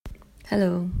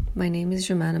Hello, my name is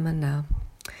Jumana Manna.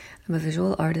 I'm a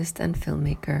visual artist and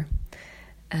filmmaker,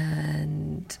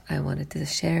 and I wanted to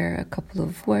share a couple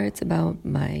of words about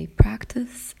my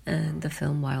practice and the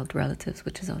film Wild Relatives,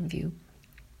 which is on view.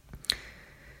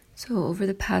 So over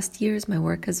the past years, my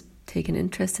work has taken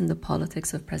interest in the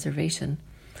politics of preservation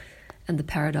and the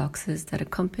paradoxes that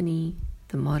accompany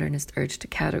the modernist urge to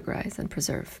categorize and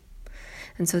preserve.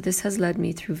 And so this has led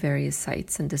me through various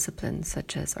sites and disciplines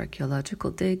such as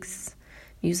archaeological digs,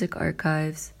 music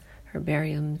archives,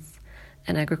 herbariums,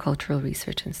 and agricultural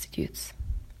research institutes.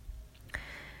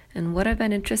 And what I've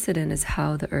been interested in is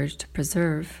how the urge to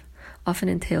preserve often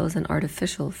entails an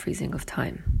artificial freezing of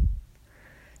time.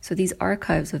 So these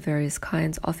archives of various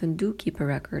kinds often do keep a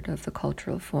record of the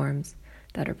cultural forms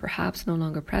that are perhaps no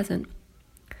longer present,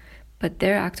 but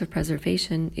their act of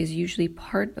preservation is usually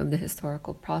part of the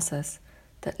historical process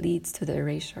that leads to the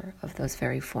erasure of those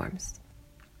very forms.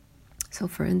 So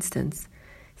for instance,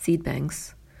 seed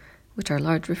banks, which are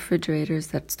large refrigerators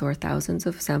that store thousands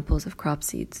of samples of crop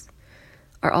seeds,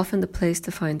 are often the place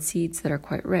to find seeds that are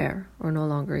quite rare or no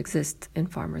longer exist in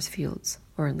farmers' fields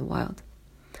or in the wild.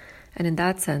 And in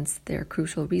that sense, they are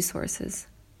crucial resources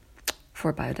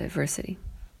for biodiversity.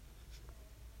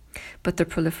 But the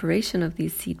proliferation of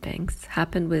these seed banks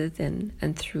happen within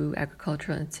and through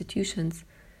agricultural institutions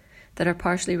that are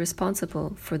partially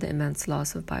responsible for the immense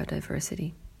loss of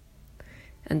biodiversity.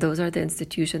 And those are the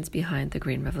institutions behind the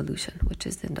Green Revolution, which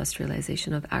is the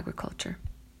industrialization of agriculture.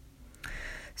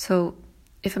 So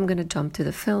if I'm going to jump to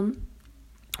the film,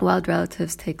 Wild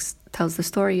Relatives tells the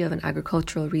story of an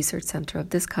agricultural research center of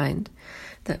this kind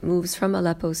that moves from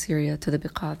Aleppo, Syria to the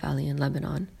Bekaa Valley in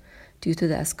Lebanon due to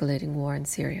the escalating war in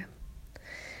Syria.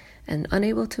 And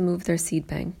unable to move their seed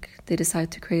bank, they decide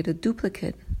to create a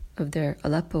duplicate of their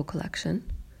Aleppo collection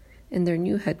in their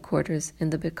new headquarters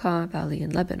in the Bekaa Valley in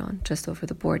Lebanon, just over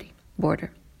the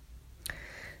border.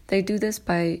 They do this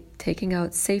by taking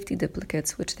out safety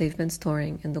duplicates which they've been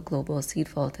storing in the global seed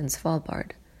vault in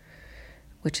Svalbard,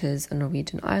 which is a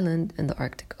Norwegian island in the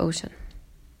Arctic Ocean.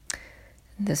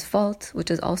 This vault, which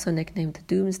is also nicknamed the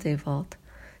Doomsday Vault,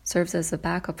 serves as a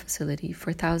backup facility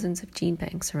for thousands of gene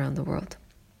banks around the world.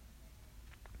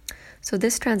 So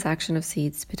this transaction of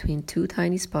seeds between two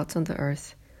tiny spots on the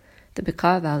earth, the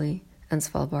Bekaa Valley and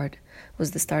Svalbard,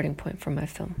 was the starting point for my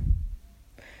film.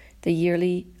 The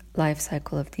yearly life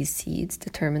cycle of these seeds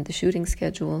determined the shooting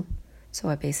schedule, so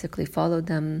I basically followed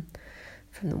them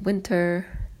from the winter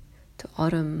to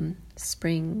autumn,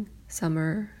 spring,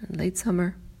 summer, and late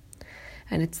summer.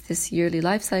 And it's this yearly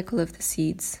life cycle of the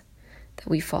seeds that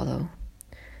we follow.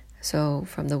 So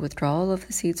from the withdrawal of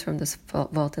the seeds from the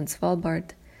vault in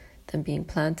Svalbard, then being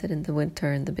planted in the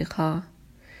winter in the Bekaa,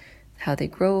 how they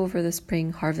grow over the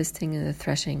spring, harvesting and the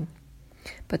threshing.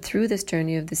 But through this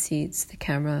journey of the seeds, the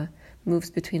camera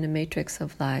moves between a matrix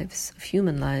of lives, of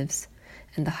human lives,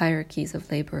 and the hierarchies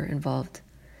of labor involved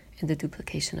in the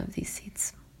duplication of these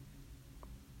seeds.